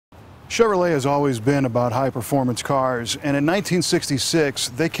Chevrolet has always been about high-performance cars, and in 1966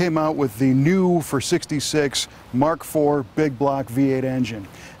 they came out with the new, for 66, Mark IV big block V8 engine.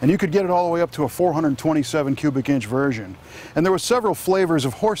 And you could get it all the way up to a 427 cubic inch version. And there were several flavors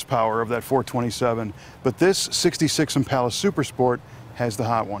of horsepower of that 427, but this 66 Impala Super Sport has the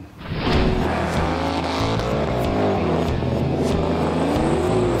hot one.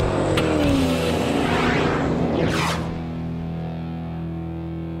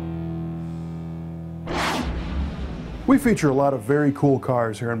 We feature a lot of very cool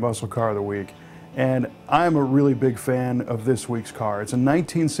cars here in Muscle Car of the Week, and I'm a really big fan of this week's car. It's a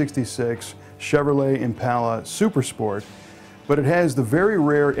 1966 Chevrolet Impala Super Sport, but it has the very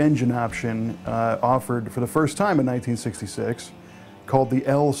rare engine option offered for the first time in 1966 called the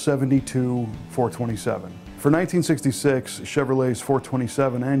L72 427. For 1966, Chevrolet's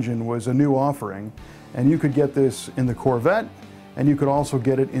 427 engine was a new offering, and you could get this in the Corvette, and you could also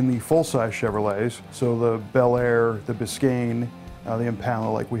get it in the full-size Chevrolets, so the Bel Air, the Biscayne, the Impala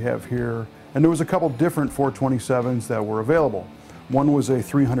like we have here. And there was a couple different 427s that were available. One was a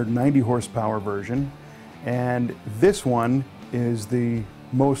 390 horsepower version, and this one is the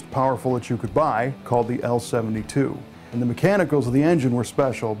most powerful that you could buy, called the L72. And the mechanicals of the engine were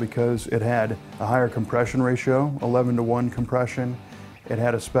special because it had a higher compression ratio, 11:1 compression. It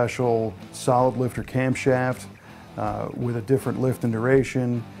had a special solid lifter camshaft, with a different lift and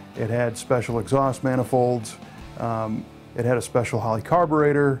duration. It had special exhaust manifolds. It had a special Holley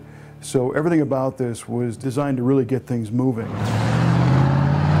carburetor. So everything about this was designed to really get things moving.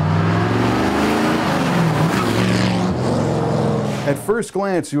 At first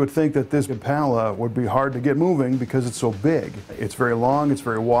glance, you would think that this Impala would be hard to get moving because it's so big. It's very long, it's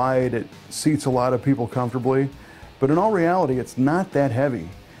very wide, it seats a lot of people comfortably. But in all reality, it's not that heavy.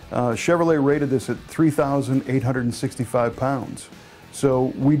 Chevrolet rated this at 3,865 pounds.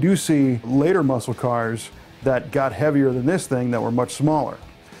 So we do see later muscle cars that got heavier than this thing that were much smaller.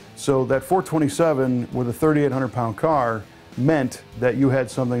 So that 427 with a 3,800 pound car meant that you had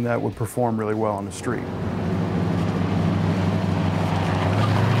something that would perform really well on the street.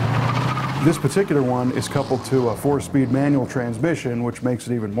 This particular one is coupled to a 4-speed manual transmission, which makes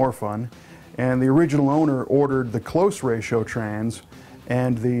it even more fun. And the original owner ordered the close ratio trans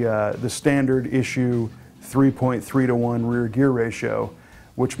and the standard issue 3.3:1 rear gear ratio,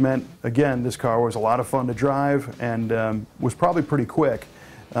 which meant, again, this car was a lot of fun to drive and was probably pretty quick.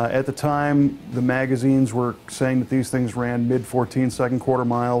 At the time, the magazines were saying that these things ran mid-14-second quarter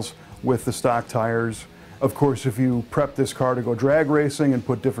miles with the stock tires. Of course, if you prep this car to go drag racing and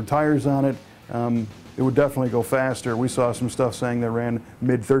put different tires on it, it would definitely go faster. We saw some stuff saying they ran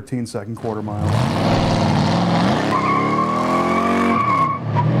mid-13-second quarter miles.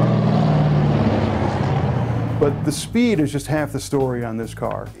 But the speed is just half the story on this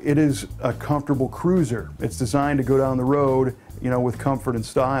car. It is a comfortable cruiser. It's designed to go down the road, with comfort and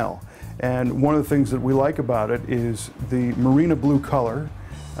style. And one of the things that we like about it is the Marina Blue color.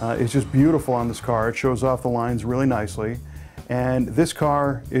 It's just beautiful on this car. It shows off the lines really nicely. And this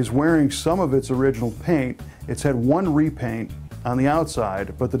car is wearing some of its original paint. It's had one repaint on the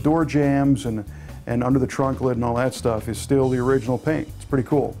outside, but the door jambs and under the trunk lid and all that stuff is still the original paint. It's pretty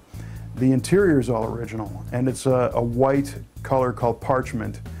cool. The interior is all original, and it's a white color called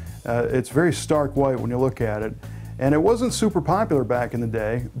parchment. It's very stark white when you look at it, and it wasn't super popular back in the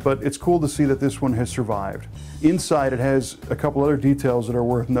day, but it's cool to see that this one has survived. Inside it has a couple other details that are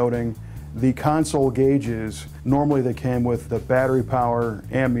worth noting. The console gauges, normally they came with the battery power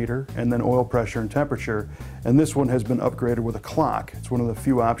ammeter and then oil pressure and temperature, and this one has been upgraded with a clock. It's one of the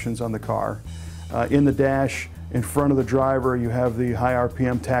few options on the car. In the dash, in front of the driver, you have the high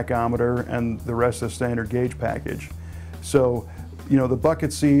RPM tachometer and the rest of the standard gauge package. So, the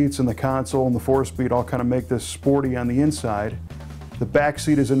bucket seats and the console and the 4-speed all kind of make this sporty on the inside. The back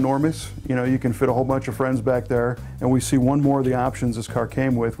seat is enormous. You can fit a whole bunch of friends back there. And we see one more of the options this car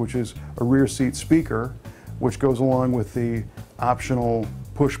came with, which is a rear seat speaker, which goes along with the optional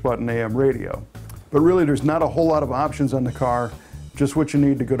push-button AM radio. But really, there's not a whole lot of options on the car. Just what you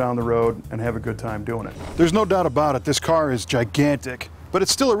need to go down the road and have a good time doing it. There's no doubt about it, this car is gigantic, but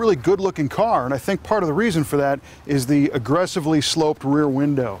it's still a really good looking car, and I think part of the reason for that is the aggressively sloped rear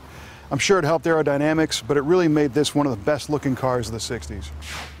window. I'm sure it helped aerodynamics, but it really made this one of the best looking cars of the 60s.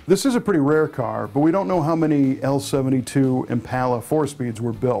 This is a pretty rare car, but we don't know how many L72 Impala 4-speeds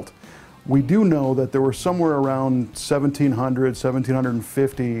were built. We do know that there were somewhere around 1,700,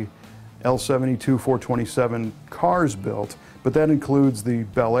 1,750 L72 427 cars built, but that includes the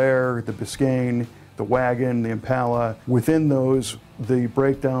Bel Air, the Biscayne, the wagon, the Impala. Within those, the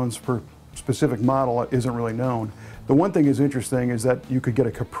breakdowns per specific model isn't really known. The one thing is interesting is that you could get a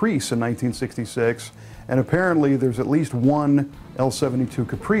Caprice in 1966, and apparently there's at least one L72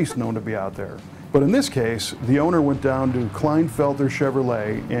 Caprice known to be out there. But in this case, the owner went down to Kleinfelter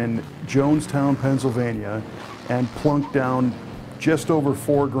Chevrolet in Jonestown, Pennsylvania, and plunked down just over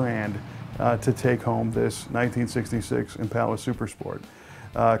 $4 grand to take home this 1966 Impala Super Sport.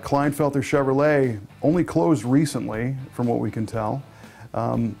 Kleinfelter Chevrolet only closed recently, from what we can tell.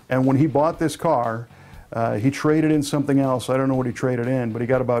 And when he bought this car, he traded in something else. I don't know what he traded in, but he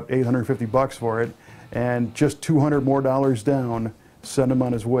got about $850 for it, and just $200 more down sent him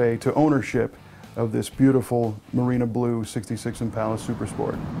on his way to ownership of this beautiful Marina Blue 66 Impala Super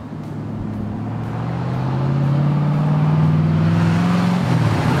Sport.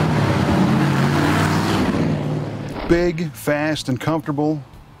 Big, fast, and comfortable,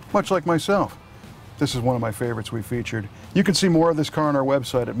 much like myself. This is one of my favorites we featured. You can see more of this car on our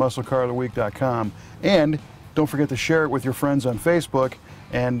website at MuscleCarOfTheWeek.com, and don't forget to share it with your friends on Facebook,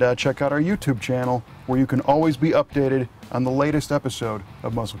 and check out our YouTube channel, where you can always be updated on the latest episode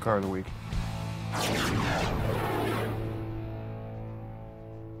of Muscle Car of the Week.